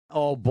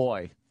Oh,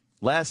 boy.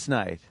 Last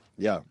night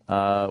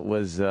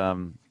was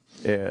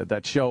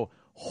that show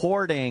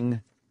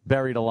Hoarding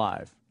Buried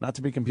Alive. Not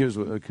to be confused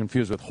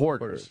with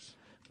Hoarders.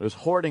 It was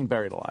Hoarding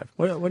Buried Alive.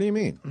 What do you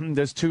mean?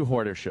 There's 2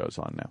 Hoarder shows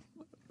on now.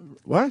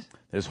 What?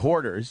 There's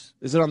Hoarders.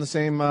 Is it on the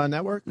same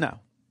network? No.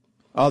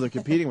 Oh, they're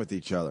competing with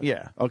each other.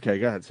 Yeah. Okay,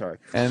 go ahead. Sorry.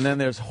 And then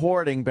there's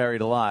Hoarding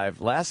Buried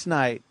Alive. Last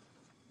night,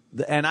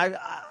 and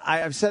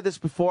I've said this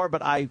before,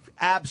 but I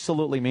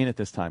absolutely mean it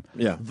this time.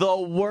 Yeah. The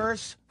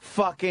worst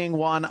fucking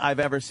one I've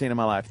ever seen in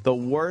my life. The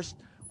worst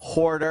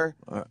hoarder,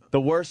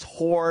 the worst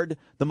hoard,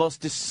 the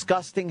most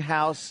disgusting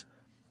house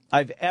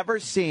I've ever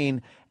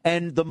seen,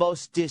 and the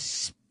most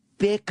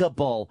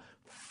despicable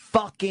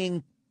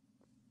fucking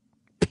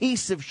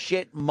piece of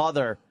shit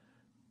mother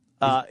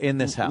in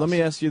this house. Let me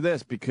ask you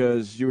this,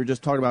 because you were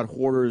just talking about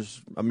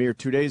hoarders a mere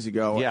 2 days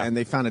ago, and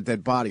they found a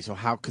dead body. So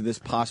how could this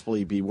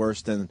possibly be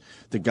worse than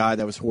the guy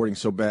that was hoarding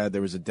so bad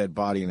there was a dead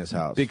body in his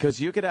house? Because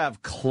you could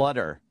have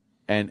clutter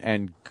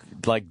and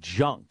like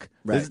junk.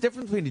 Right. There's a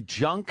difference between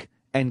junk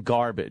and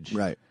garbage.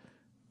 Right.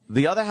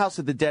 The other house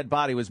with the dead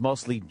body was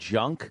mostly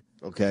junk.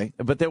 Okay.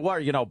 But there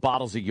were,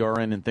 bottles of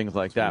urine and things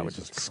like that, which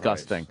is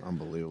disgusting. Christ.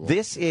 Unbelievable.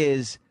 This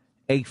is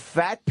a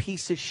fat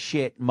piece of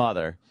shit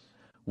mother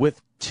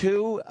with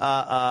 2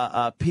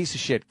 piece of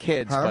shit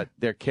kids, but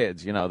they're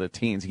kids, the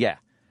teens,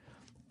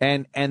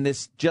 and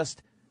this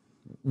just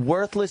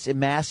worthless,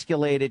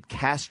 emasculated,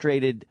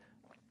 castrated,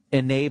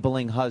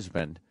 enabling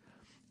husband,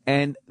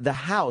 and the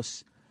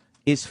house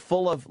is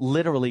full of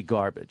literally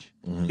garbage,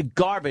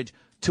 garbage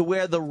to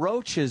where the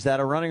roaches that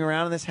are running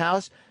around in this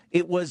house,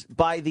 it was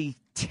by the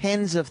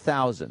tens of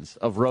thousands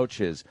of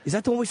roaches. Is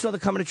that the one we saw the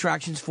coming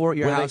attractions for at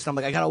your house? I'm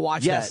like, I gotta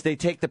watch that. Yes, they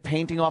take the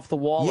painting off the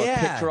wall, a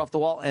picture off the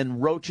wall,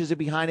 and roaches are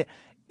behind it.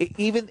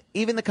 Even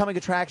the coming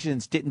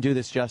attractions didn't do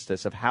this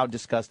justice of how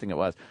disgusting it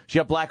was. She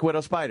had black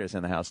widow spiders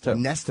in the house too. A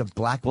nest of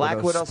black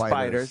widow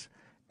spiders.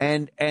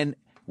 And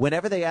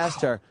whenever they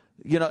asked her,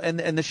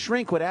 and the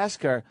shrink would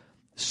ask her,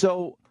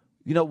 so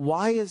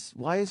why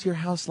is your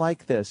house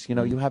like this?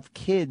 You have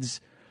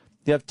kids,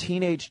 you have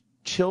teenage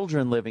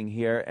children living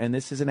here, and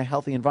this isn't a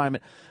healthy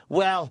environment.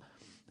 Well,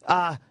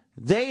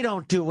 they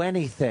don't do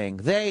anything.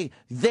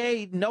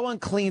 No one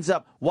cleans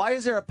up. Why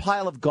is there a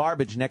pile of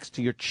garbage next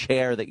to your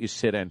chair that you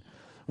sit in?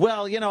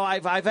 Well,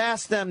 I've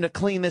asked them to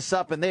clean this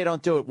up, and they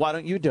don't do it. Why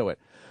don't you do it?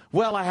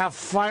 Well, I have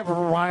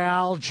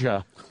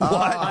fibromyalgia.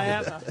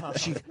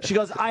 What? She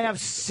goes, I have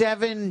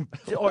 7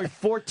 or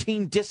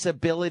 14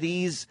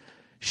 disabilities.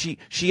 She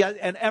has,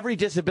 and every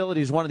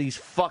disability is one of these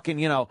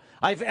fucking,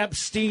 I've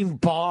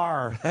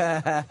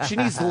Epstein-Barr. She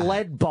needs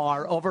lead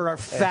bar over her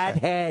fat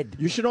head.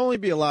 You should only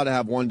be allowed to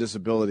have 1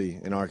 disability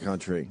in our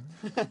country.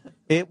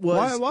 It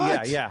was,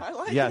 what? Yeah. I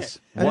like yes.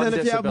 it. And one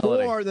then if you have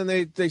disability. more,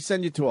 then they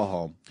send you to a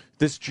home.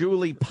 This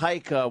Julie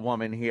Pike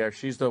woman here,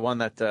 she's the one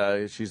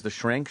that, she's the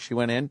shrink. She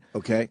went in.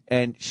 Okay.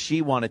 And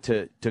she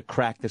wanted to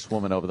crack this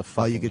woman over the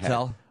fucking you could head.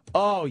 tell?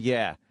 Oh,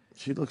 yeah.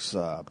 She looks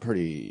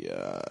pretty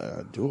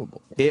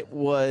doable. It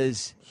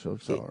was. She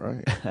looks all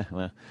right.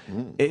 Well,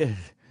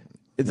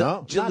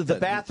 No, the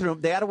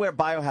bathroom, they had to wear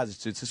biohazard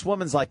suits. This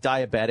woman's like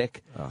diabetic,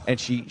 and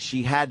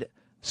she had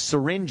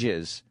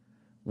syringes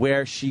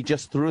where she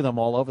just threw them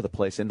all over the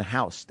place in the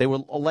house. They were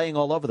laying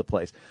all over the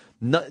place.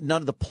 None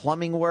of the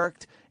plumbing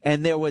worked,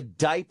 and there were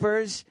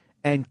diapers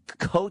and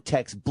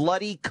Kotex,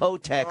 bloody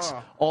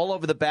Kotex, all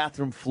over the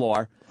bathroom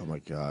floor. Oh, my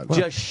God.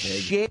 Just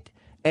shit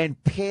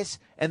and piss,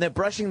 and they're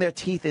brushing their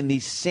teeth in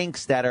these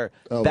sinks that are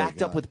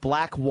backed up with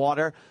black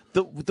water.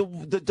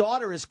 The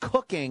daughter is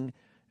cooking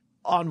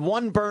on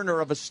one burner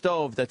of a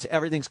stove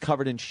everything's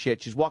covered in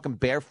shit. She's walking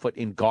barefoot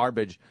in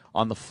garbage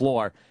on the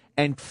floor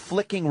and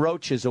flicking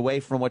roaches away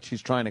from what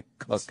she's trying to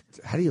cook.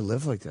 How do you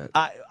live like that?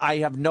 I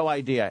have no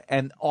idea.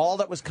 And all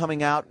that was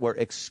coming out were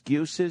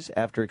excuses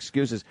after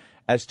excuses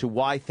as to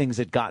why things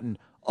had gotten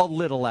a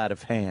little out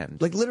of hand.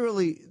 Like,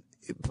 literally,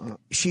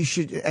 she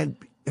should, and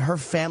her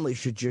family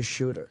should just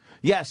shoot her.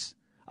 Yes.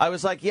 I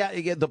was like, yeah,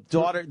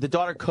 the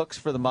daughter cooks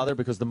for the mother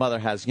because the mother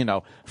has,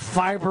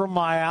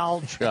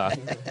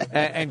 fibromyalgia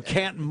and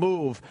can't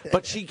move.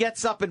 But she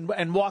gets up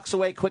and walks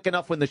away quick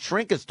enough when the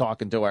shrink is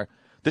talking to her.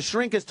 The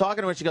shrink is talking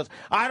to her, and she goes,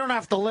 I don't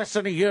have to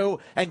listen to you,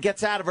 and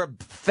gets out of her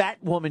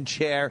fat woman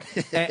chair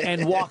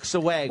and walks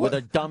away with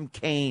her dumb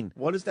cane.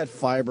 What is that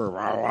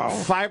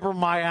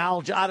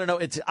Fibromyalgia. I don't know.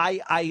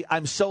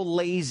 I'm so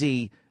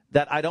lazy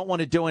that I don't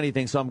want to do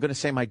anything, so I'm going to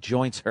say my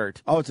joints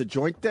hurt. Oh, it's a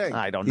joint thing?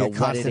 I don't know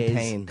what it is.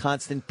 Pain.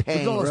 Constant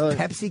pain. Look at all those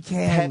Pepsi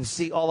cans.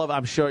 Pepsi, all of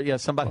I'm sure,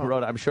 somebody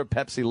wrote it. I'm sure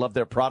Pepsi loved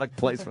their product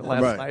placement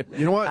last night.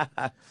 You know what?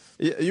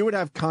 You would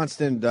have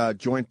constant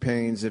joint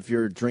pains if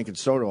you're drinking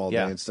soda all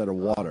day instead of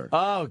water.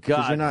 Oh,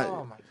 God. You're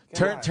not,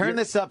 turn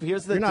this up.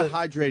 Here's you're not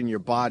hydrating your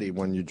body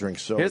when you drink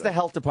soda. Here's the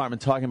health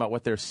department talking about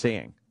what they're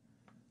seeing.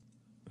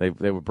 They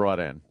were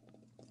brought in.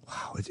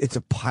 Wow, it's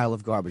a pile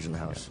of garbage in the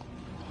house.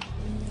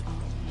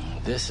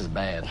 This is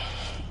bad.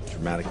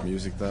 Dramatic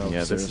music, though.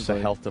 Yeah, this is the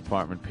health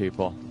department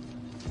people.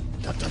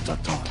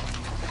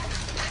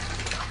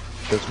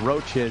 There's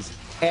roaches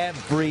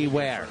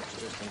everywhere.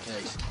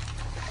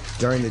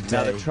 During the day.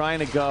 Now they're trying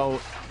to go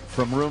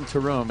from room to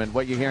room, and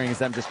what you're hearing is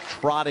them just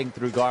trotting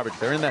through garbage.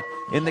 They're in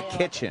the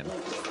kitchen.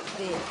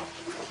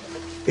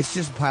 It's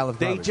just a pile of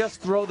garbage. They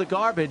just throw the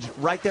garbage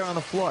right there on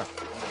the floor.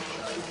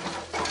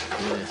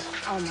 Yes.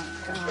 Oh my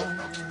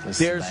God.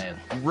 There's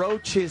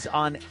roaches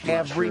on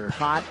every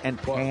pot and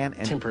pan.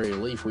 And temporary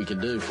relief we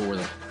could do for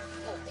them.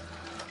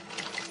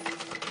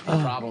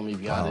 The problem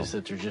you've got is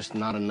that there's just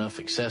not enough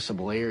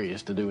accessible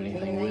areas to do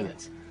anything with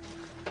it.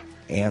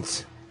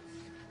 Ants.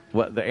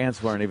 What, the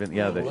ants weren't even.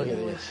 Yeah, Look at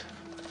this.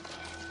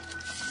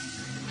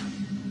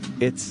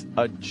 It's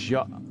a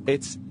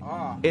it's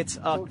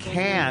a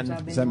can.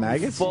 Is that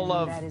maggots? Full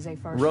of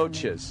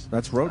roaches.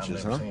 That's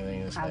roaches, huh?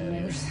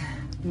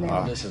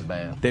 This is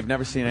bad. They've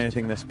never seen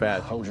anything this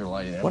bad. Hold your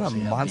light. What a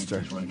monster!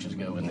 These roaches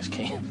go in this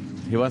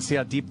can. You want to see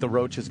how deep the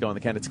roaches go in the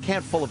can? It's a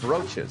can full of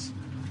roaches.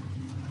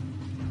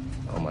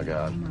 Oh my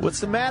God. What's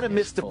the matter,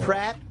 Mr.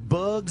 Pratt?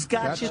 Bugs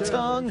got your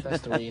tongue?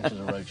 That's 3 inches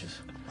of roaches.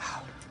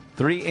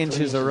 3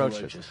 inches of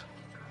roaches.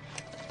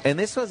 And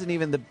this wasn't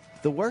even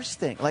the worst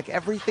thing. Like,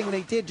 everything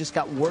they did just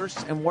got worse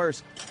and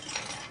worse.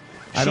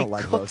 I don't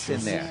like cooks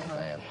roaches. in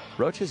there.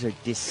 Roaches are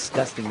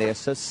disgusting. They are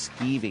so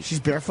skeevy.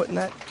 She's barefoot in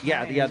that?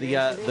 Yeah,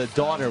 the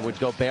daughter would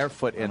go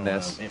barefoot in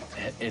this.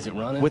 Is it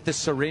running? With the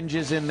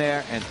syringes in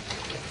there. And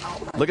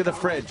look at the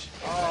fridge.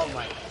 Oh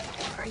my.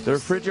 The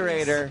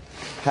refrigerator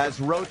has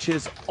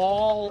roaches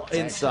all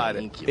inside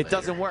it. It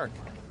doesn't work.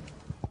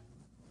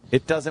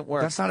 It doesn't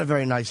work. That's not a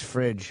very nice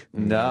fridge.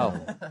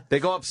 No. They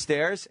go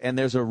upstairs, and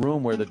there's a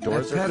room where the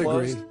doors are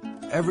closed.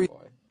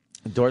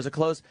 The doors are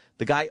closed.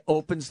 The guy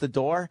opens the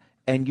door,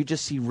 and you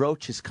just see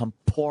roaches come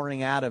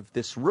pouring out of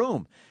this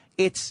room.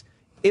 It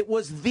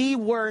was the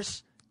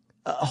worst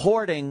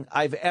hoarding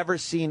I've ever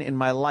seen in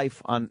my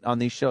life on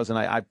these shows, and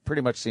I've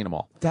pretty much seen them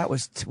all. That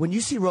was when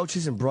you see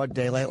roaches in broad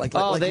daylight, like they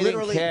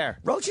literally, didn't care.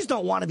 Roaches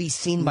don't want to be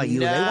seen by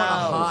you. No. They want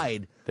to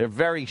hide. They're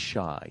very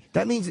shy.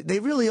 That means they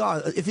really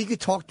are. If you could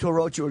talk to a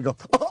roach, you would go,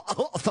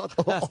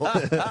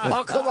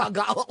 oh, come on,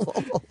 go.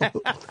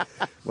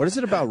 What is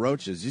it about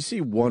roaches? You see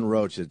one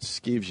roach, it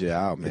skeeves you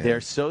out, man. They're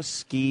so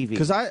skeevy.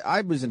 Because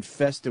I was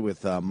infested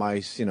with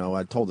mice. You know,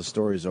 I told the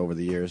stories over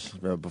the years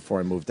before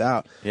I moved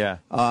out. Yeah.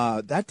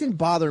 That didn't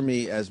bother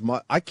me as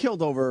much. I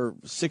killed over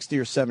 60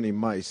 or 70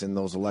 mice in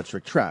those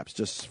electric traps,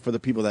 just for the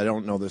people that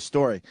don't know this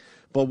story.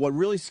 But what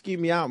really skeeved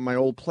me out in my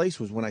old place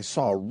was when I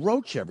saw a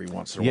roach every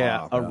once in a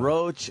while. Yeah, a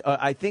roach.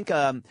 I think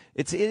it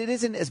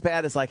isn't as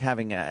bad as like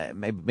having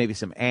maybe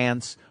some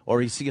ants,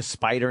 or you see a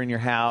spider in your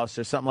house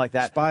or something like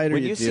that. Spider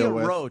when you you see deal a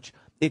with. roach,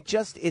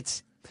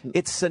 it's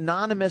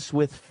synonymous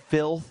with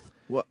filth.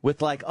 What?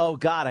 With like, oh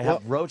God, I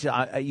have roaches.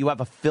 You have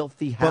a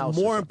filthy house.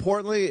 But more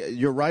importantly,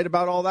 you're right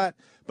about all that.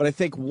 But I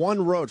think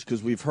one roach,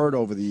 because we've heard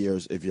over the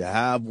years, if you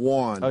have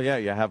one. Oh, yeah,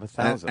 you have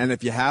 1,000. And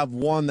if you have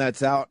one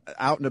that's out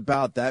and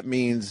about, that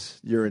means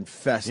you're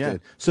infested. Yeah.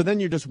 So then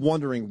you're just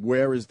wondering,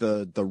 where is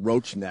the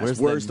roach nest?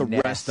 Where's the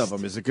nest? rest of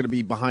them? Is it going to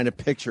be behind a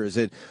picture? Is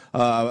it,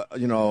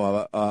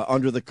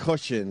 under the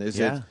cushion? Is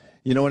it,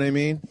 you know what I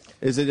mean?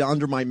 Is it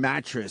under my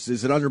mattress?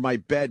 Is it under my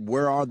bed?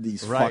 Where are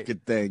these fucking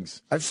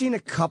things? I've seen a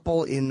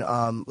couple in,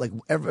 like,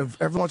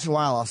 every once in a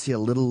while, I'll see a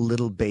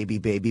little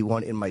baby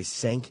one in my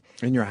sink.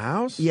 In your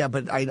house? Yeah,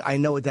 but I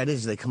know what that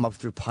is. They come up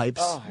through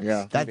pipes. Oh,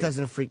 yeah. That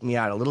doesn't freak me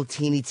out. A little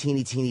teeny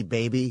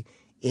baby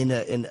in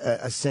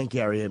a sink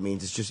area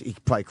means it's just, you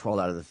can probably crawl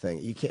out of the thing.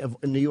 You can't,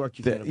 in New York,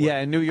 you can't. Yeah,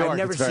 in New York, I've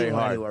never it's very seen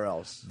hard. one anywhere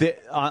else.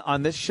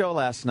 On this show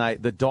last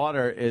night, the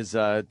daughter is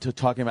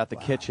talking about the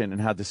kitchen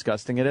and how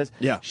disgusting it is.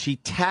 Yeah. She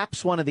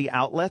taps one of the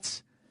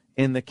outlets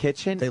in the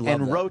kitchen,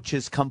 and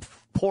roaches come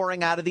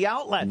pouring out of the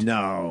outlet.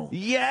 No.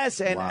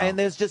 Yes, and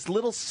there's just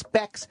little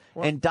specks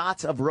and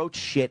dots of roach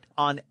shit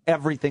on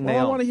everything they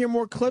own. I want to hear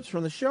more clips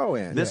from the show,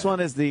 Ann. This one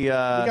is the... we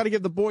got to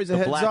give the boys a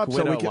heads Black up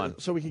Widow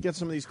so we can get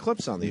some of these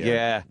clips on the air.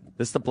 Yeah,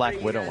 this is the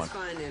Black Widow one.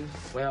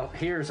 Well,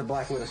 here's a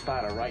black widow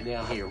spider right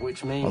down here,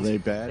 which means Are they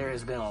bad? there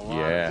has been a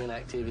lot of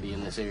inactivity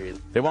in this area.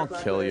 They won't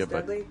kill you,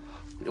 but...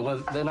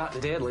 Well, they're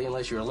not deadly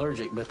unless you're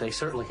allergic, but they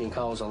certainly can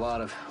cause a lot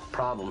of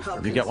problems.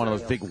 You get one of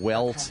those big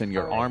welts, and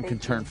your arm can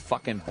turn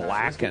fucking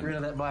black. Get rid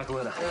of that black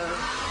widow.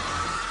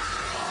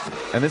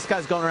 And this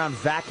guy's going around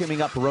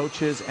vacuuming up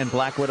roaches and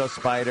black widow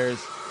spiders.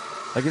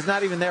 Like, he's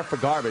not even there for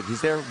garbage.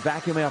 He's there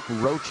vacuuming up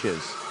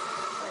roaches.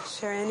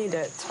 Sherry, I need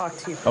to talk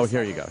to you. Oh,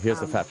 here you go.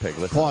 Here's the fat pig.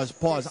 Listen.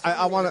 Pause.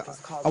 I want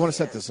to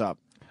set this up.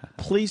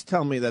 Please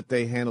tell me that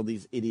they handle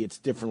these idiots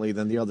differently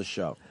than the other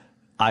show.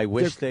 I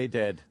wish they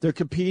did. They're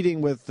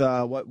competing with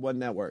what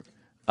network?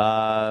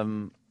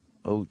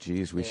 Oh,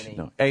 geez, we should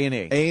know.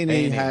 A&E.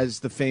 A&E has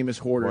the famous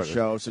Hoarder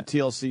show, so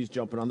TLC's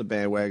jumping on the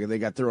bandwagon. They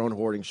got their own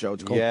hoarding show.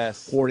 It's called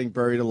Hoarding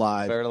Buried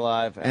Alive. Buried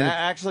Alive. And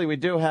actually, we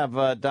do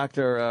have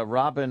Dr.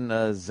 Robin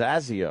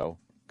Zazio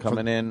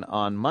coming in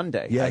on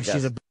Monday. Yeah,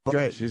 she's a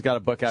great. She's got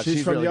a book out.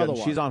 She's from really the good. other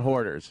one. She's on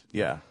Hoarders.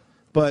 Yeah.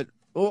 But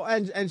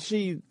and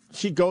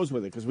she goes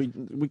with it because we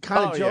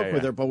kind of joke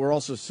with her, but we're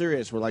also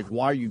serious. We're like,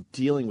 why are you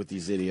dealing with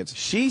these idiots?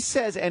 She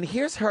says, and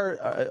here's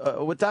her.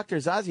 What Dr.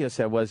 Zazio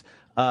said was,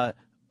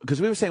 because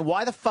we were saying,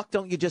 why the fuck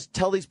don't you just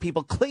tell these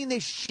people, clean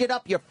this shit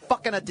up? You're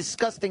fucking a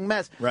disgusting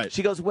mess. Right.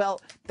 She goes,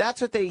 well,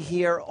 that's what they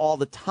hear all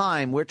the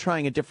time. We're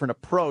trying a different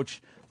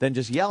approach than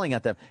just yelling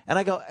at them. And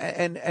I go,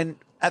 and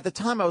at the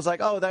time I was like,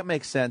 oh, that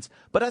makes sense.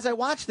 But as I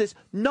watch this,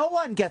 no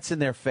one gets in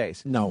their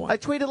face. No one. I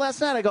tweeted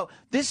last night, I go,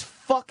 this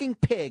fucking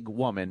pig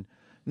woman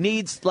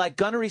needs like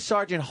Gunnery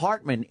Sergeant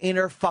Hartman in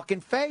her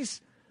fucking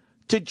face.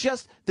 To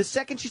just, the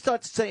second she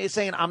starts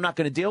saying, I'm not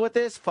going to deal with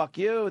this, fuck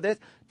you, this,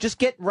 just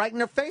get right in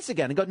her face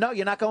again and go, no,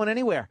 you're not going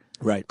anywhere.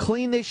 Right.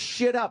 Clean this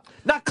shit up.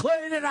 Not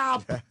clean it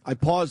up. I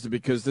paused it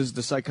because this is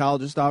the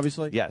psychologist,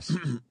 obviously. Yes.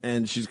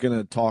 And she's going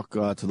to talk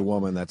to the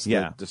woman that's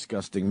the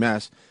disgusting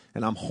mess.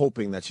 And I'm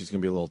hoping that she's going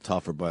to be a little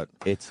tougher, but...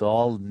 It's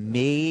all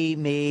me.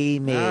 All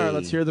right,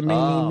 let's hear the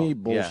me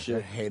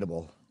bullshit. Yeah.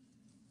 Hateable.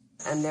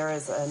 And there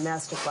is a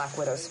nest of black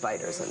widow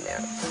spiders in there.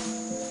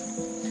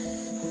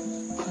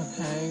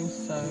 Okay,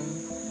 so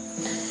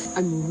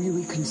I'm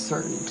really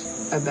concerned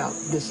about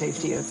the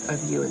safety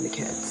of you and the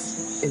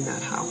kids in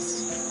that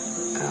house.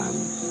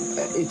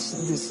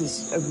 This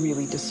is a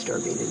really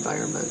disturbing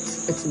environment.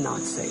 It's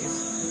not safe.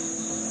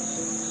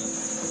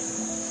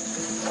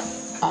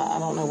 I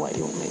don't know what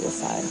you want me to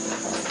say.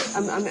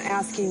 I'm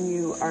asking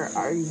you,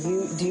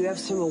 do you have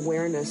some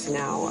awareness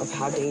now of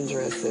how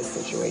dangerous this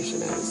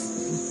situation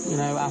is? You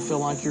know, I feel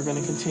like you're going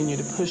to continue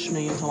to push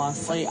me until I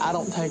say I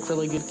don't take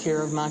really good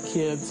care of my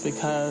kids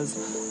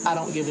because I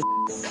don't give a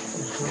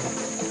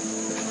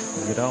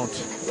You don't.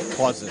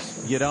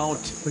 Pauses. You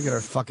don't. Look at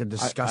her fucking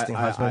disgusting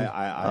husband.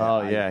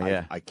 How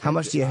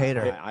much do you hate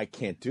her? I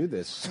can't do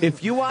this.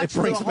 If you watch it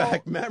brings the whole,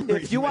 back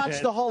memories. If you watch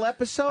man. the whole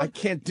episode, I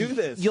can't do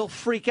this. You'll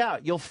freak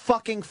out. You'll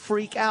fucking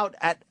freak out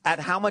at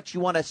how much you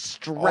want to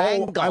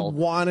strangle. I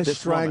want to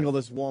strangle woman.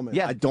 this woman.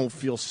 Yeah. I don't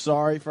feel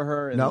sorry for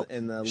her in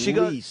the she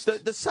least.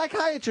 Goes, the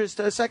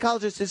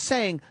psychologist is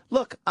saying,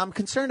 look, I'm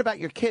concerned about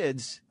your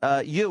kids,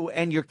 you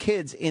and your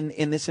kids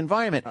in this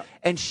environment.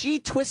 And she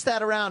twists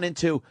that around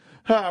into,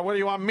 what do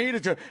you want me to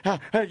do?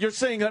 You're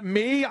saying that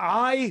me?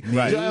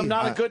 I'm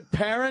not a good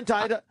parent?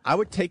 I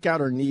would take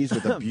out her knees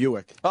with a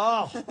Buick.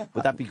 Oh,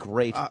 would that be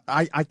great?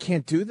 I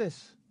can't do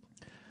this.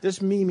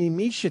 This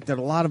me shit that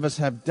a lot of us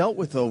have dealt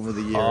with over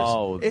the years.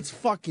 Oh, it's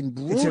fucking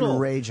brutal. It's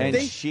enraging.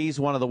 And she's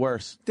one of the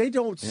worst. They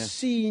don't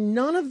see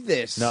none of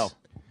this.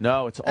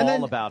 No, it's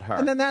all about her.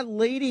 And then that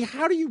lady,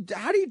 how do you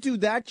do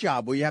that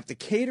job where you have to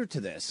cater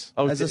to this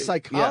as a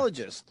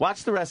psychologist? Yeah.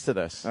 Watch the rest of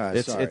this.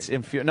 It's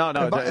No.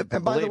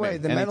 And by the way,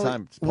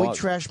 we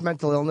trash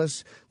mental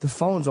illness. The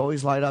phones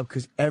always light up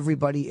because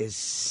everybody is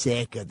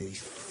sick of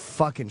these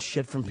fucking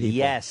shit from people.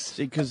 Yes.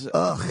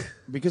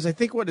 Because I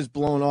think what is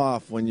blown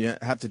off when you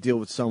have to deal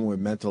with someone with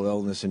mental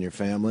illness in your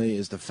family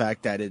is the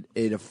fact that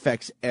it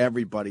affects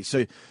everybody.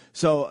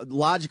 So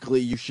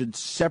logically, you should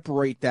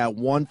separate that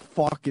one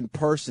fucking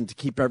person to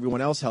keep everyone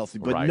else healthy.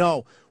 But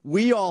no,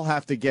 we all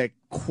have to get,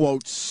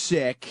 quote,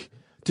 sick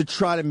to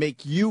try to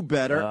make you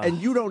better. And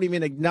you don't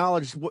even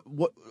acknowledge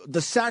what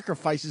the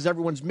sacrifices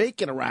everyone's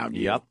making around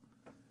you. Yep.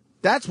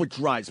 That's what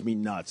drives me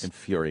nuts.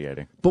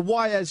 Infuriating. But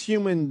why, as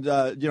human,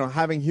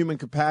 having human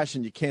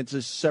compassion, you can't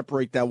just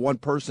separate that one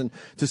person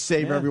to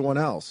save everyone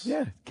else?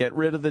 Yeah. Get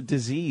rid of the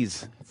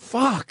disease.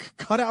 Fuck.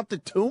 Cut out the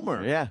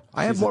tumor. Yeah.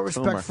 I have more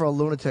respect for a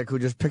lunatic who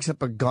just picks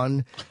up a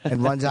gun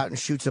and runs out and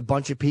shoots a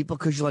bunch of people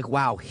because you're like,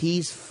 wow,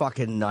 he's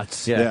fucking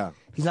nuts. Yeah.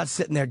 He's not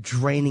sitting there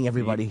draining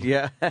everybody.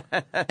 Yeah.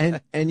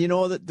 and you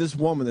know that this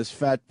woman, this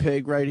fat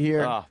pig right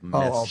here. Oh,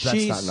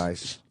 that's not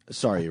nice.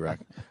 Sorry, Iraq.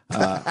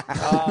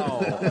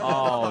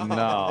 Oh,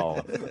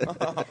 no.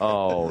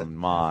 Oh,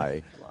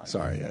 my.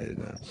 Sorry, I didn't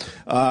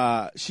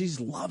know. She's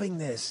loving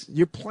this.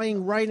 You're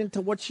playing right into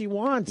what she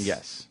wants.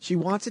 Yes. She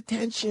wants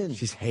attention.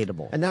 She's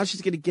hateable. And now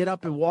she's going to get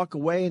up and walk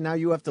away, and now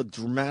you have to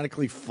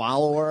dramatically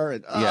follow her.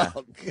 And,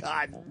 oh,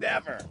 God,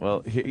 never.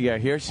 Well,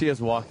 here she is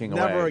walking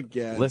away. Never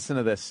again. Listen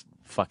to this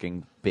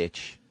fucking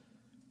bitch.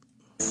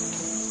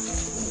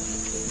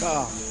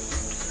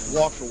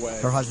 Walk away.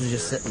 Her husband's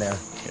just sitting there.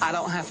 I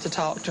don't have to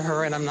talk to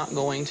her, and I'm not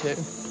going to.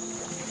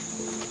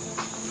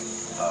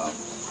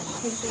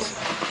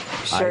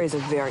 Sherry's a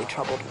very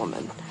troubled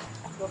woman.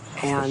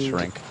 And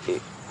shrink.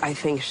 I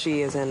think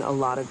she is in a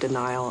lot of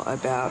denial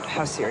about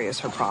how serious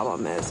her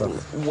problem is and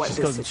what She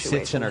this goes and situation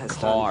sits in her has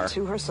car done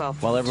to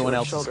herself, while everyone to her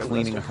else is children,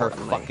 cleaning most her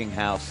importantly. fucking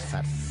house.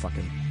 That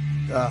fucking.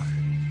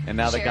 And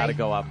now they Sherry? got to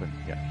go up and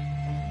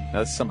now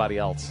that's somebody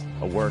else,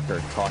 a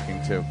worker,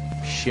 talking to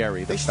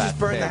Sherry, the They should fat just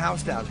burn pig. the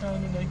house down.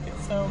 Trying to make it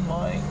sound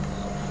like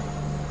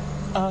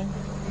I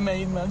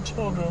made my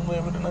children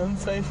live in an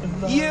unsafe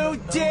environment. You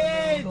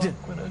did!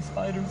 With those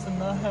spiders in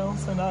my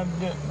house, and I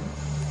didn't.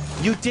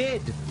 You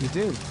did. You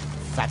do.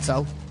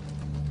 Fatso.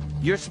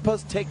 You're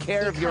supposed to take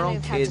care of your own You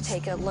kind of have kids. to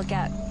take a look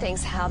at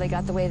things, how they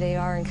got the way they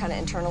are, and kind of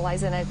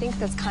internalize it. And I think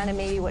that's kind of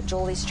maybe what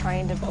Jolie's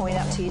trying to point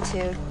out to you,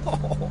 too.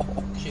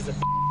 She's a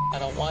I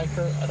don't like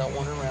her. I don't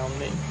want her around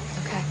me.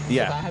 Okay. If I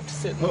Yeah. have to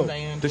sit in the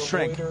van The to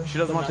shrink. avoid her, She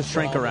doesn't want the then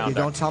shrink that's what I'll around You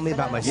her. don't tell me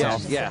about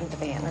myself. Yeah. The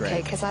van,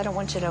 okay? Because I don't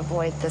want you to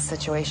avoid the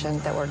situation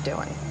that we're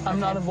doing. I'm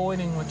not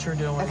avoiding what you're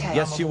doing. Okay.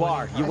 Yes, you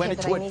are. You Okay, went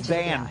but into I a need you to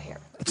get van. out here.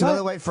 It's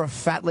another way for a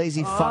fat,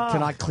 lazy fuck to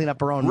not clean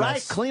up her own mess.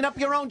 Right, clean up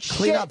your own shit.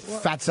 Clean up,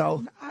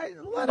 fatso.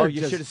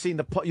 You should have seen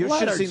the part. You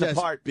should have seen the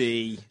part.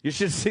 You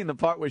should have seen the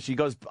part where she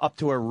goes up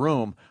to her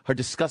room, her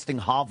disgusting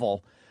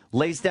hovel,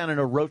 lays down in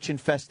a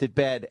roach-infested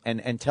bed,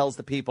 and tells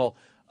the people,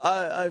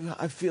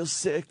 "I feel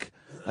sick.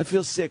 I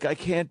feel sick. I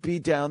can't be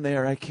down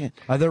there. I can't."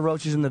 Are there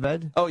roaches in the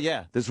bed? Oh,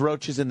 yeah. There's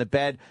roaches in the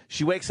bed.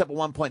 She wakes up at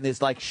one point and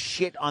there's like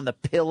shit on the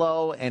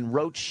pillow and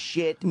roach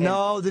shit.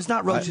 No, there's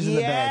not roaches in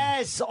the bed.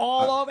 Yes,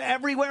 all over,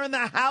 everywhere in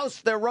the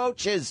house, there are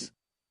roaches.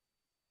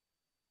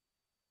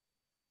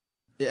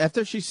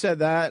 After she said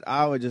that,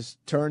 I would just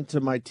turn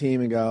to my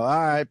team and go,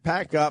 all right,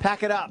 pack up.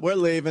 Pack it up. We're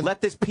leaving. Let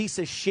this piece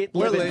of shit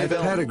live in the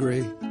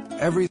pedigree.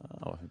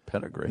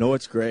 Pedigree. Know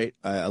what's great?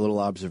 A little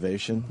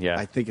observation. Yeah.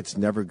 I think it's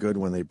never good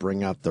when they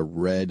bring out the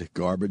red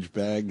garbage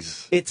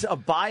bags. It's a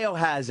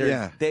biohazard.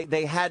 Yeah.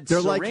 They had They're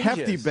syringes. like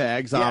hefty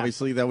bags,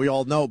 obviously, that we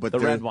all know, but The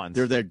they're red ones.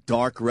 They're that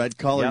dark red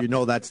color. Yep. You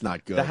know that's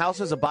not good. The house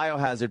is a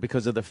biohazard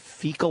because of the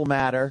fecal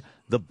matter,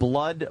 the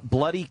bloody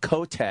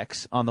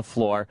Kotex on the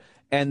floor,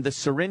 and the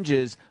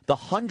syringes, the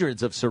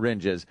hundreds of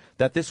syringes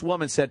that this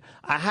woman said,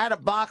 I had a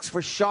box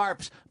for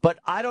sharps, but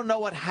I don't know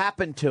what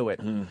happened to it.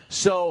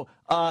 So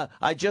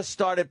I just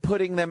started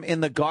putting them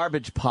in the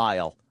garbage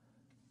pile.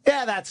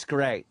 Yeah, that's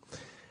great.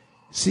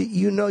 See,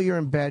 you know you're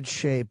in bad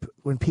shape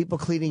when people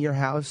cleaning your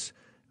house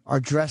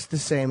are dressed the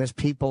same as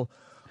people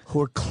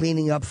who are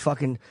cleaning up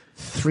fucking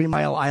 3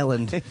 Mile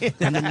Island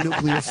and the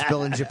nuclear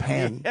spill in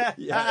Japan.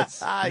 Yes.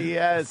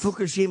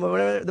 Fukushima,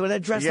 whatever. When they're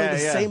dressed like the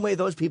same way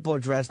those people are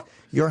dressed,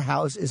 your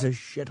house is a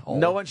shithole.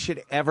 No one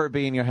should ever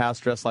be in your house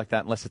dressed like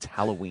that unless it's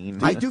Halloween.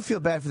 I do feel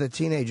bad for the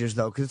teenagers,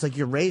 though, because it's like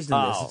you're raised in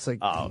this. It's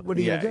like, what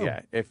are you going to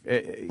do?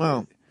 Yeah.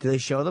 Well, do they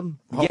show them?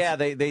 Yeah,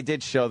 they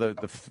did show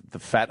the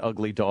fat,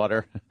 ugly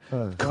daughter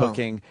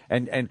cooking.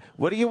 And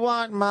what do you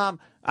want, Mom?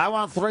 I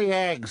want 3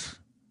 eggs.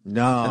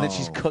 No. And then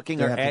she's cooking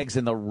her eggs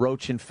in the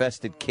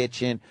roach-infested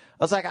kitchen.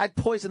 I was like, I'd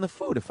poison the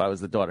food if I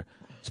was the daughter.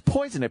 Just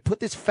poison it.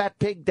 Put this fat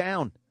pig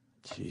down.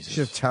 Jesus.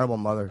 She's a terrible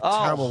mother.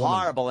 Oh, terrible woman.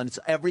 horrible. And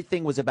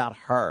everything was about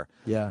her.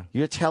 Yeah.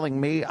 You're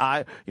telling me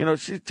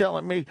she's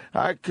telling me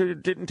I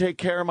didn't take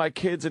care of my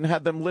kids and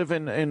had them live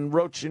in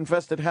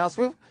roach-infested house.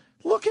 Well,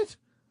 look it.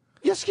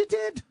 Yes, you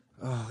did.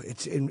 Oh,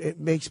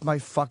 it makes my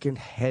fucking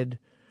head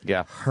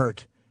Yeah.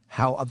 hurt.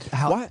 How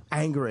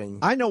angering.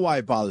 I know why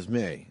it bothers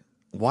me.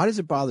 Why does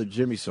it bother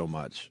Jimmy so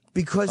much?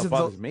 Because of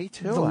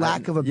the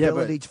lack of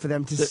ability for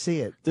them to see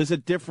it. There's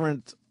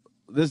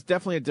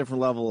definitely a different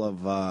level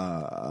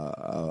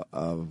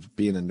of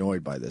being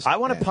annoyed by this. I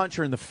want to punch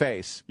her in the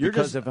face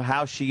because of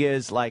how she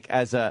is. Like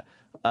as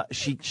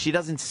she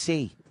doesn't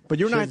see. But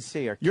you're She not doesn't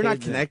see her you're not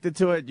kids. connected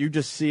to it. You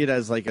just see it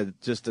as like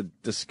just a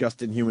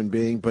disgusting human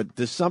being. But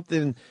there's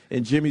something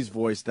in Jimmy's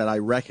voice that I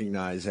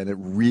recognize, and it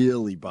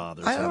really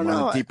bothers I don't him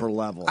know. on a deeper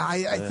level.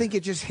 I think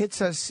it just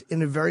hits us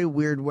in a very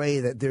weird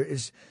way that there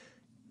is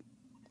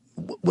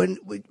when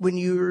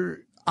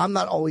you're. I'm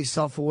not always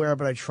self-aware,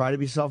 but I try to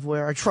be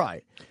self-aware. I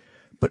try,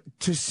 but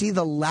to see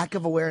the lack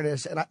of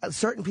awareness, and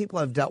certain people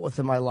I've dealt with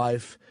in my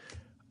life,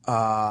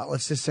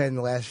 let's just say in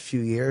the last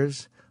few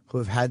years, who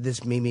have had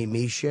this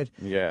me shit.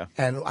 Yeah.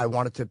 And I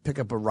wanted to pick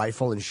up a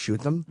rifle and shoot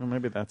them. Well,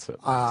 maybe that's it.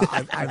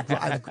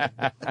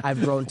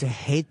 I've grown to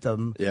hate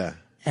them. Yeah.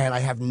 And I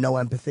have no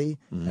empathy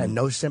and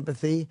no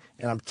sympathy.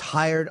 And I'm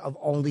tired of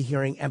only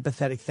hearing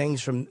empathetic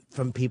things from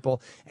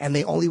people. And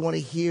they only want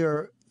to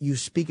hear you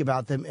speak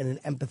about them in an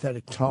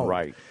empathetic tone.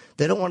 Right.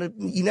 They don't want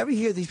to. You never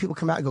hear these people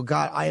come out and go,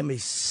 God, I am a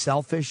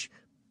selfish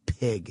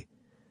pig.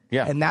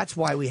 Yeah. And that's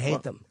why we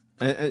hate them.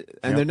 And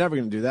they're never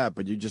going to do that,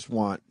 but you just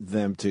want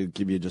them to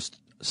give you just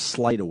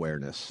slight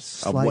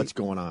awareness of what's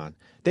going on.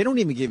 They don't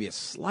even give you a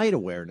slight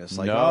awareness.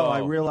 Like, I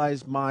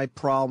realize my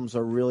problems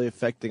are really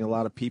affecting a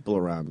lot of people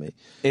around me.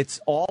 It's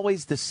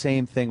always the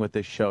same thing with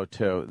this show,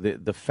 too.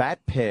 The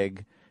fat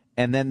pig,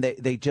 and then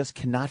they just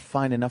cannot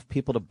find enough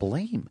people to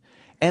blame.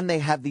 And they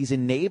have these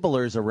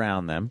enablers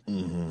around them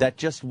that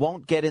just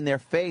won't get in their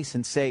face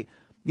and say,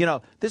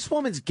 this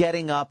woman's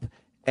getting up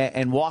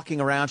and walking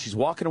around. She's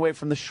walking away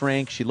from the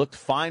shrink. She looked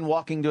fine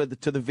walking to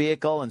the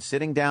vehicle and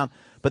sitting down.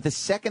 But the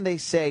second they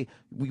say,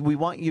 we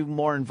want you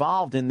more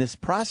involved in this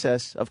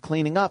process of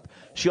cleaning up,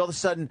 she all of a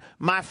sudden,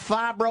 my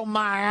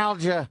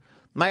fibromyalgia,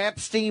 my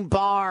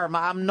Epstein-Barr,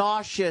 I'm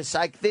nauseous,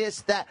 like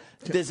this, that.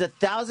 There's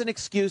 1,000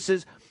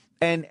 excuses.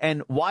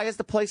 And why is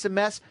the place a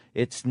mess?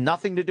 It's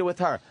nothing to do with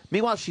her.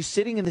 Meanwhile, she's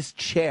sitting in this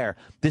chair,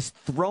 this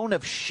throne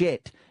of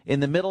shit in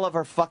the middle of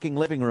her fucking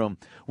living room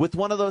with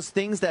one of those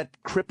things that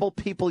crippled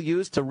people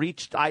use to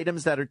reach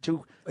items that are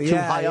too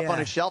high up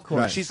on a shelf.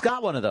 Right. She's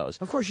got one of those.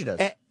 Of course she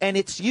does. And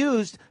it's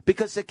used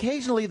because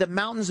occasionally the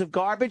mountains of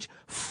garbage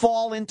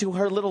fall into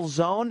her little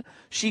zone.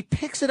 She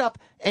picks it up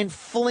and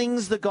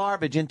flings the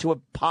garbage into a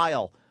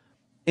pile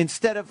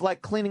instead of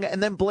like cleaning it,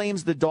 and then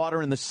blames the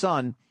daughter and the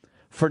son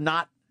for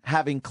not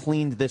having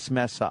cleaned this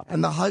mess up.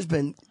 And the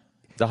husband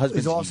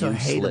is also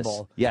useless.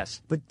 hateable.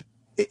 Yes. But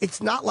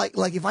it's not like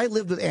if I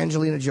lived with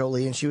Angelina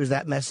Jolie and she was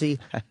that messy,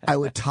 I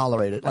would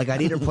tolerate it. Like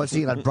I'd eat her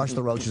pussy and I'd brush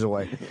the roaches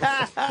away.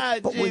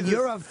 But when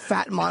you're a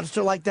fat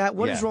monster like that,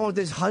 what is wrong with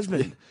this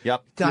husband?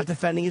 Yep. Not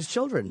defending his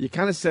children. You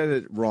kind of said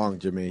it wrong,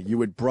 Jimmy. You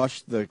would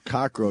brush the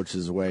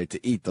cockroaches away to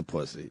eat the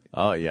pussy.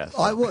 Oh, yes.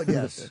 I would,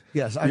 yes.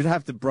 Yes. You'd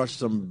have to brush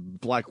some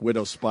black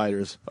widow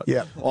spiders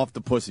off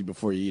the pussy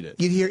before you eat it.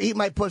 You'd hear, eat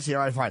my pussy.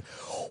 All right, fine.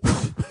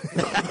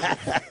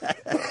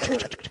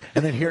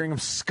 And then hearing them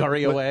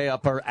scurry away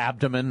up her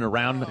abdomen,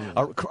 around,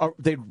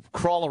 they'd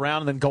crawl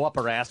around and then go up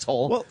her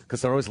asshole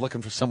because they're always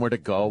looking for somewhere to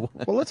go.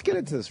 Well, let's get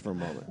into this for a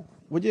moment.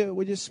 Would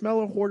you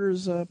smell a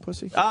hoarder's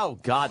pussy? Oh,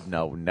 God,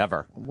 no,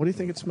 never. What do you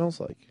think it smells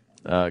like?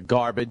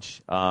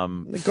 Garbage,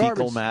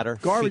 fecal matter.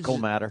 Fecal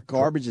matter.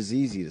 Garbage is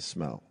easy to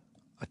smell.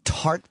 A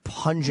tart,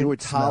 pungent You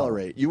would smell.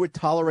 tolerate. You would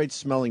tolerate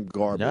smelling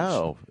garbage.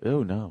 No.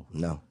 Ew, no.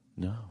 No.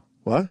 No.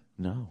 What?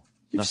 No.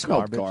 You've Not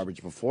smelled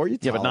garbage before. You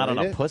Yeah, but not on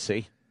tolerate a it.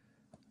 pussy.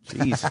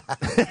 Jeez.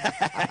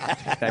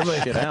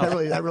 that shit out.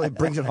 That really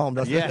brings it home,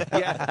 doesn't it?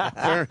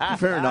 Yeah.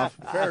 Fair enough.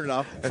 Fair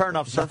enough. Fair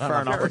enough, sir.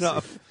 Fair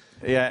enough.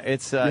 Yeah,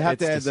 it's You have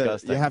to add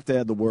disgusting. you have to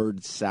add the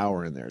word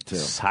sour in there too.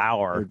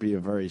 Sour. It would be a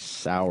very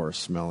sour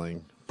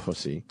smelling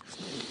pussy.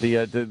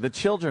 The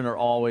children are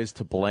always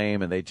to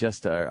blame, and they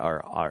just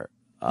are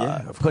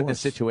put in a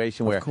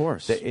situation where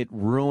it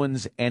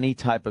ruins any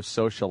type of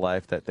social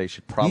life that they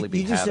should probably be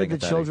You just having. said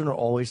the children are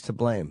always to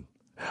blame.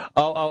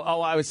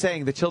 Oh! I was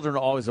saying the children are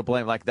always to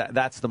blame. Like that.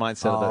 That's the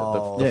mindset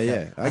of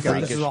the I got This is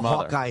freakish a mother.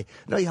 Hawkeye.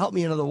 No, he helped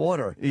me into the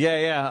water.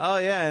 Yeah. Oh,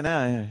 yeah.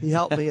 No. Yeah. He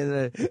helped me in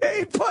the.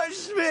 He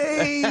pushed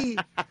me.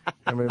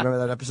 Remember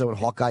that episode when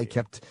Hawkeye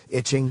kept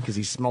itching because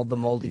he smelled the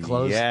moldy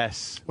clothes?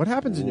 Yes. What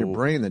happens in your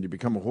brain that you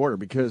become a hoarder?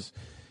 Because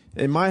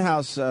in my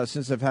house,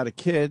 since I've had a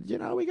kid,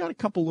 we got a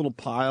couple little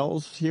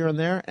piles here and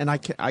there, and I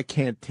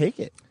can't take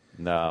it.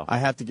 No. I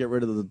have to get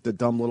rid of the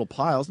dumb little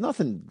piles.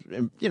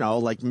 Nothing,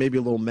 like maybe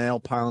a little mail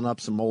piling up,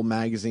 some old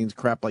magazines,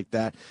 crap like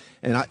that.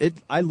 And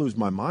I lose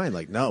my mind.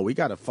 Like, no, we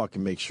got to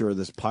fucking make sure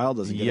this pile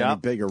doesn't get any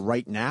bigger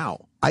right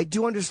now. I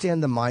do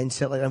understand the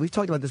mindset. Like, we've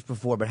talked about this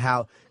before, but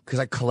because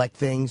I collect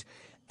things,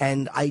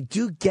 and I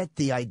do get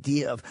the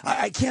idea of,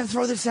 I can't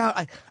throw this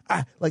out.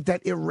 Like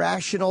that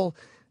irrational...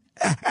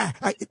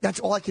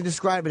 that's all I can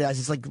describe it as.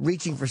 It's like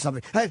reaching for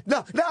something.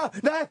 No,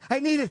 I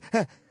need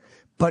it.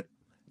 But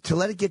to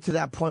let it get to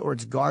that point where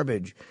it's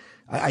garbage,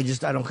 I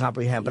don't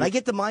comprehend. But I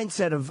get the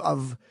mindset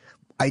of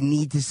I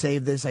need to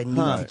save this. I need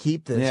to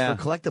keep this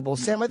for collectibles.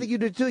 Sam, I think you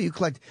do too. You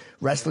collect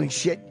wrestling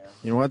shit.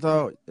 You know what,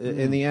 though?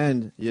 In the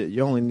end,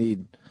 you only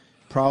need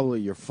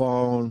probably your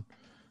phone,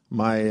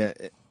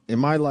 in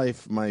my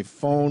life, my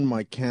phone,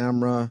 my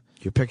camera.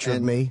 Your picture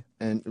of me.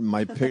 And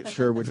my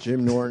picture with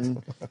Jim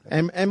Norton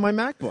and my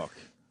MacBook.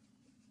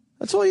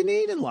 That's all you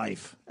need in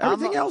life.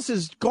 Everything else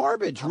is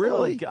garbage,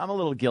 really. I'm a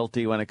little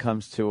guilty when it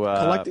comes to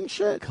collecting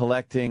shit.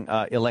 Collecting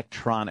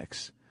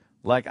electronics.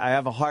 Like, I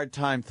have a hard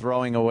time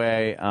throwing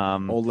away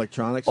old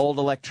electronics. Old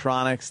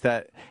electronics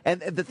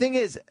and the thing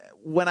is,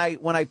 when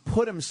I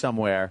put them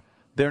somewhere,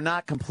 they're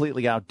not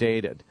completely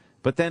outdated.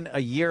 But then a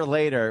year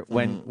later,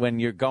 when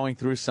you're going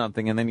through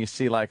something and then you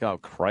see like, oh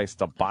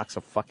Christ, a box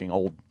of fucking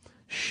old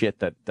shit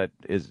that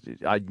is,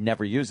 I'd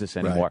never use this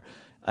anymore.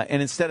 Right.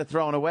 And instead of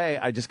throwing away,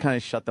 I just kind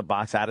of shut the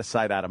box out of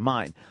sight, out of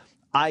mind.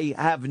 I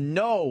have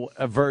no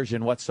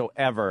aversion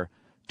whatsoever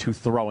to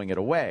throwing it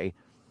away,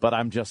 but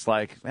I'm just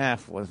like,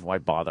 why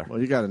bother?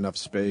 Well, you got enough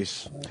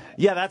space.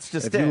 Yeah, that's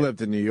just it. If you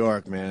lived in New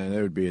York, man,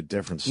 it would be a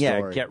different story.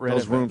 Yeah, get rid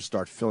Those of it. rooms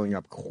start filling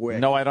up quick.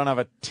 No, I don't have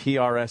a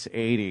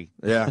TRS-80.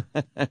 Yeah.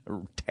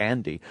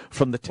 Tandy,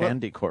 from the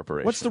Tandy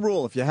Corporation. What's the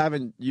rule? If you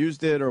haven't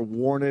used it or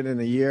worn it in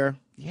a year,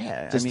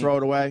 just throw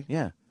it away?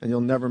 Yeah. And you'll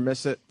never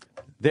miss it?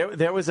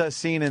 There was a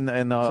scene in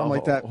the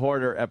like that.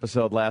 Hoarder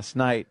episode last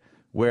night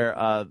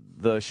where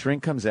the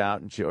shrink comes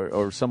out, and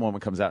or some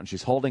woman comes out, and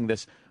she's holding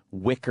this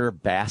wicker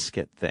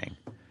basket thing.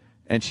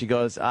 And she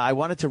goes, I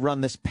wanted to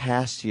run this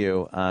past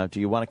you. Do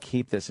you want to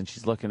keep this? And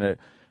she's looking at it,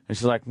 and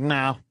she's like,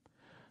 no,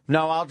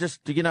 I'll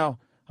just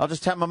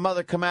have my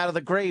mother come out of the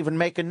grave and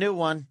make a new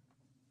one.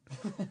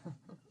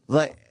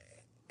 And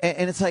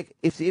it's like,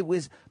 if it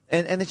was,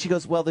 and then she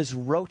goes, well, there's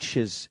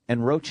roaches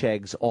and roach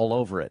eggs all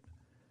over it.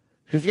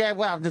 She goes, yeah,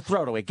 well, just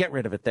throw it away. Get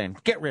rid of it then.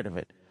 Get rid of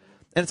it.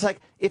 And it's like,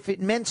 if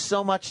it meant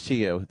so much to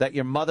you that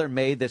your mother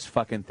made this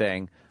fucking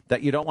thing,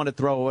 that you don't want to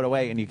throw it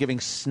away, and you're giving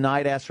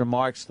snide-ass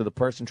remarks to the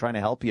person trying to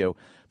help you,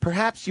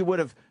 perhaps you would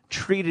have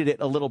treated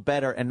it a little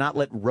better and not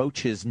let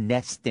roaches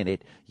nest in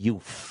it, you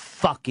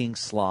fucking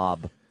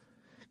slob.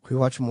 Can we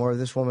watch more of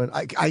this woman?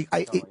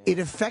 It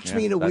affects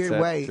me in a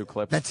weird way. 2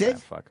 clips. That's it?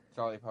 Fuck. That's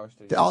all they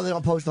posted. Oh, they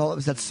don't post the whole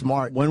episode. That's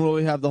smart. When will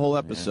we have the whole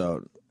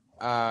episode?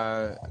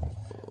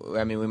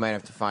 I mean, we might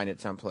have to find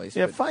it someplace.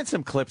 Yeah, but find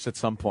some clips at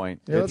some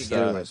point. Yeah, let's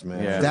do this,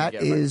 man. Yeah. That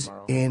is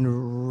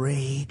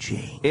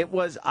enraging. It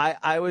was.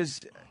 I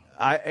was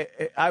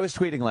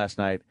tweeting last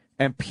night,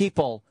 and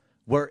people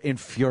were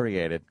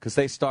infuriated because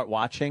they start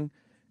watching,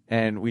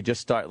 and we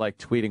just start like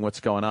tweeting what's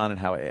going on and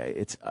how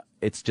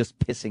it's just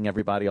pissing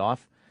everybody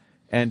off.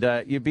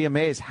 And you'd be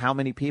amazed how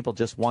many people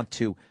just want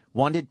to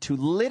wanted to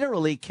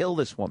literally kill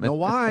this woman. No,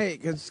 why?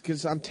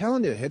 Because I'm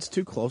telling you, it hits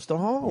too close to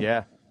home.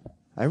 Yeah.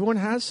 Everyone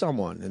has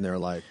someone in their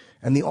life.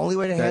 And the only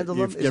way to handle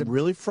them is get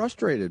really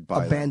frustrated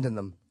by abandon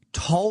them.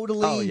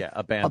 Totally. Oh, yeah,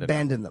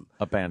 abandon them.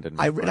 Abandon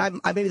them.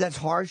 I maybe that's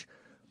harsh,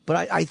 but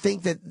I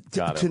think that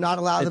to not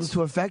allow them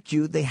to affect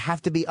you, they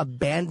have to be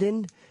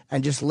abandoned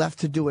and just left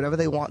to do whatever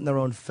they want in their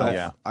own filth.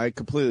 Yeah. I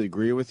completely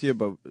agree with you,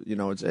 but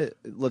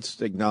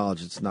let's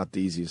acknowledge it's not the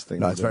easiest thing.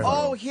 No, it's very hard.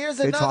 Oh, here's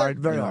It's another. hard,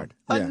 very hard.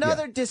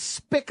 Another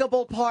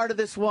despicable part of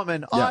this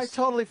woman. Oh, I Yes.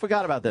 totally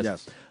forgot about this.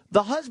 Yes.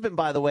 The husband,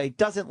 by the way,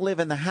 doesn't live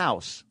in the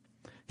house.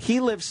 He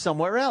lives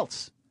somewhere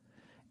else.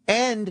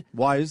 And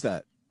Why is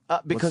that?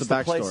 because What's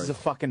the place backstory? is a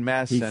fucking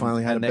mess. He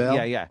finally had to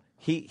bail? Yeah.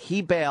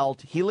 He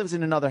bailed. He lives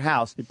in another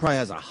house. He probably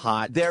has a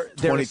hot They're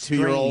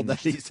 22-year-old that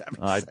estranged. he's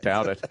having I sex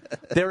doubt with.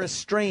 it. They're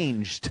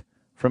estranged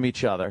from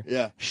each other.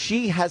 Yeah.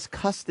 She has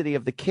custody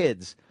of the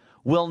kids,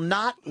 will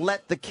not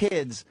let the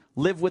kids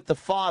live with the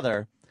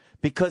father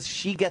because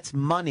she gets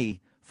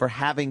money for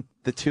having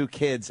the two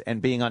kids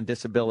and being on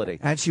disability.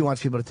 And she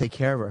wants people to take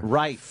care of her.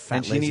 Right. Fat,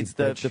 And she lazy needs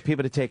bitch. the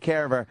people to take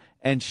care of her,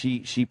 and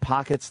she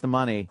pockets the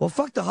money. Well,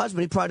 fuck the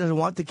husband. He probably doesn't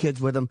want the kids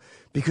with him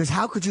because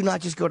how could you not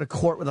just go to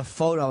court with a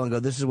photo and go,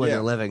 this is where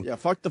they're living? Yeah,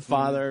 fuck the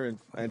father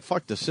and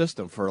fuck the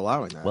system for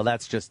allowing that. Well,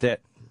 that's just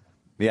it.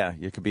 Yeah,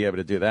 you could be able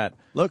to do that.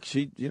 Look,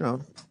 she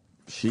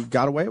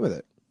got away with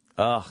it.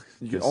 Ugh.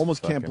 You this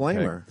almost can't fucking blame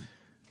pig. her.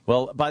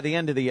 Well, by the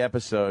end of the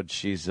episode,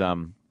 she's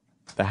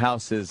the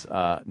house is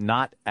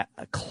not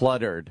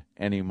cluttered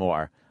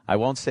anymore. I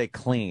won't say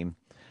clean,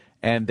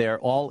 and they're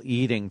all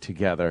eating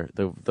together.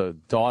 The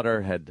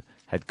daughter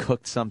had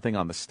cooked something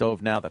on the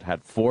stove now that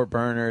had 4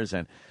 burners,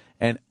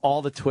 and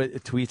all the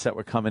tweets that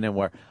were coming in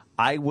were,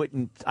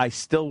 I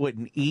still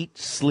wouldn't eat,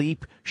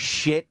 sleep,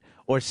 shit,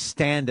 or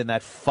stand in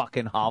that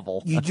fucking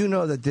hovel. You do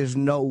know that there's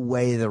no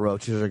way the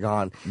roaches are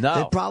gone. No.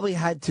 They probably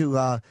had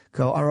to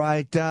go, all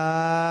right,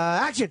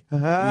 action.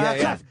 Yeah.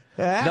 Cut.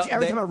 Action. No,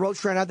 Every they- time a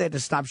roach ran out, they had to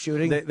stop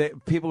shooting.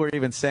 People were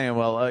even saying,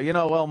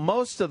 well,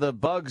 most of the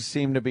bugs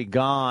seem to be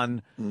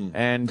gone,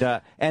 and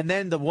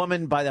then the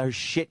woman by her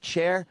shit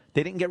chair,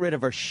 they didn't get rid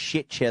of her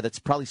shit chair.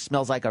 That probably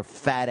smells like her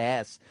fat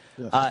ass.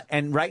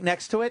 And right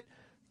next to it,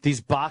 these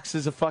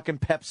boxes of fucking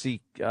Pepsi.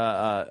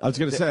 I was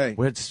going to say,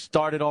 we had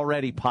started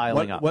already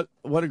piling up.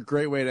 What a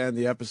great way to end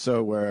the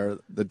episode where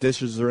the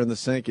dishes are in the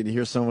sink and you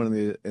hear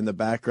someone in the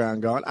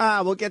background going,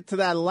 we'll get to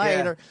that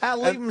later. Yeah.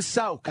 Leave them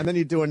soak. And then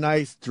you do a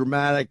nice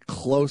dramatic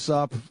close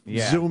up,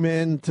 zoom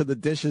in to the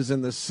dishes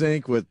in the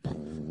sink with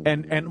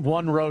and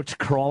one roach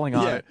crawling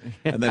on it,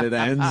 and then it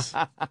ends.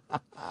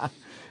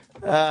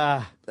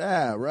 Yeah,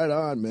 right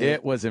on, man.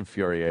 It was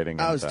infuriating.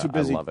 I was too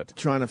busy I love it.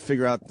 trying to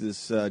figure out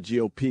this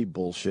GOP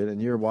bullshit,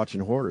 and you're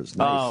watching Hoarders.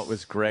 Nice. Oh, it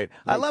was great.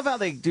 I love how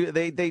they do.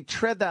 They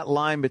tread that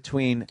line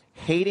between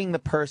hating the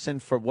person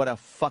for what a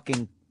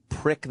fucking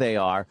prick they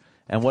are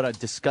and what a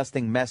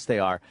disgusting mess they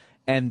are,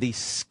 and the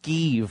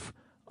skeeve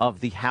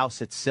of the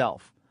house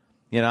itself.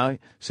 You know,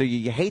 so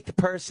you hate the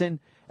person,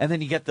 and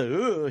then you get the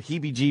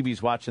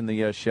heebie-jeebies watching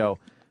the show.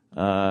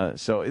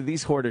 So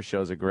these Hoarder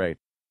shows are great.